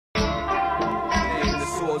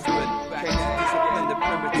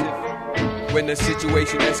When the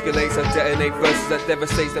situation escalates, I detonate verses that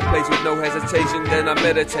devastates the place with no hesitation. Then I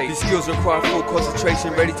meditate. These skills require full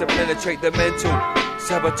concentration, ready to penetrate the mental.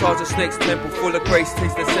 Sabotage a snake's temple, full of grace,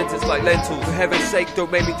 taste the sentence like lentils. For heaven's sake,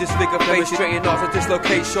 don't make me disfigure faces. Demonstrating art to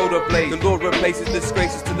dislocate shoulder blades. The Lord replaces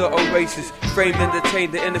disgraces to their own races. Framed and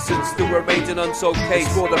detained, the innocent still remains an unsolved case.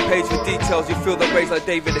 Explore the page with details, you feel the rays like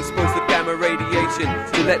David exposed to gamma radiation.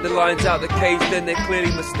 To let the lions out the cage, then they're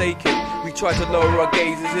clearly mistaken. We try to lower our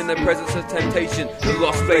gazes in the presence of temptation. The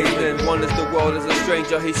lost faithman wanders the world as a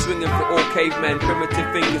stranger. He's swinging for all cavemen, primitive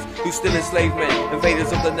thinkers who still enslave men.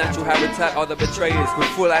 Invaders of the natural habitat are the betrayers, with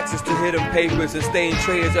full access to hidden papers and staying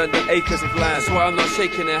traders under acres of land. That's why I'm not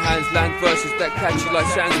shaking their hands. Land verses that catch you like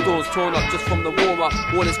sandstorms, torn up just from the warm-up.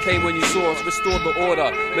 Warnings came when you saw us, restore the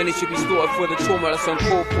order. Many should be slaughtered for the trauma that's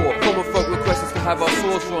uncalled for. Common folk request us to have our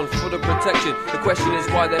swords drawn for the protection. The question is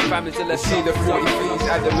why their families are left. See the 43s,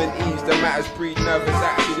 Adam and Eve's, the matters breed nervous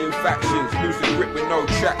action in factions. Lose the grip with no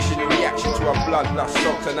traction in reaction to our bloodlust,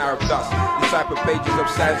 salt and Arab dust. Decipher pages of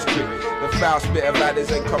Sanskrit, the foul spit of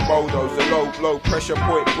adders and komodos. The low blow pressure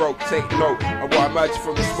point broke, take note of what emerged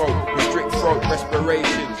from the smoke. Restrict throat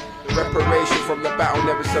respirations. Reparation from the battle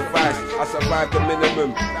never survives. I survived the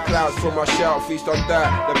minimum. Clouds from my shell feast on dirt.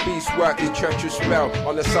 The beast worked his treacherous spell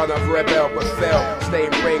on the son of rebel but fell.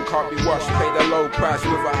 Stained brain can't be washed. Paid a low price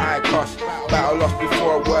with a high cost. Battle lost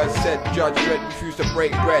before a word said. Judge dread refused to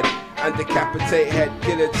break bread and decapitate head.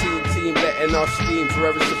 Guillotine team letting off steam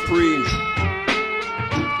forever supreme.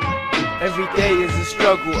 Every day is a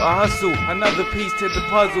struggle, a hustle, another piece to the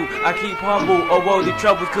puzzle. I keep humble, or worldly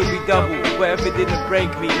troubles could be double. Whatever didn't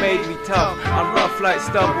break me, made me tough. I'm rough like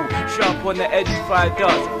stubble, sharp on the edge of fire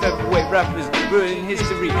darts. Featherweight rappers, ruining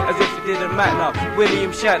history as if it didn't matter.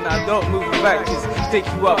 William Shatner, I don't move with actors. Stick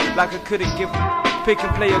you up like I couldn't give pick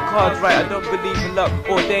and play your cards right. I don't believe in luck,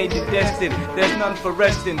 ordained and destined. There's none for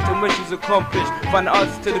resting till mission's accomplished. Find the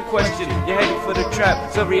answers to the question. You're headed for the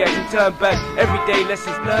trap, so react and turn back. Everyday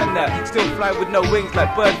lessons learn that. Still fly with no wings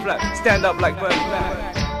like bird flap. Stand up like bird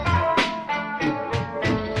flap.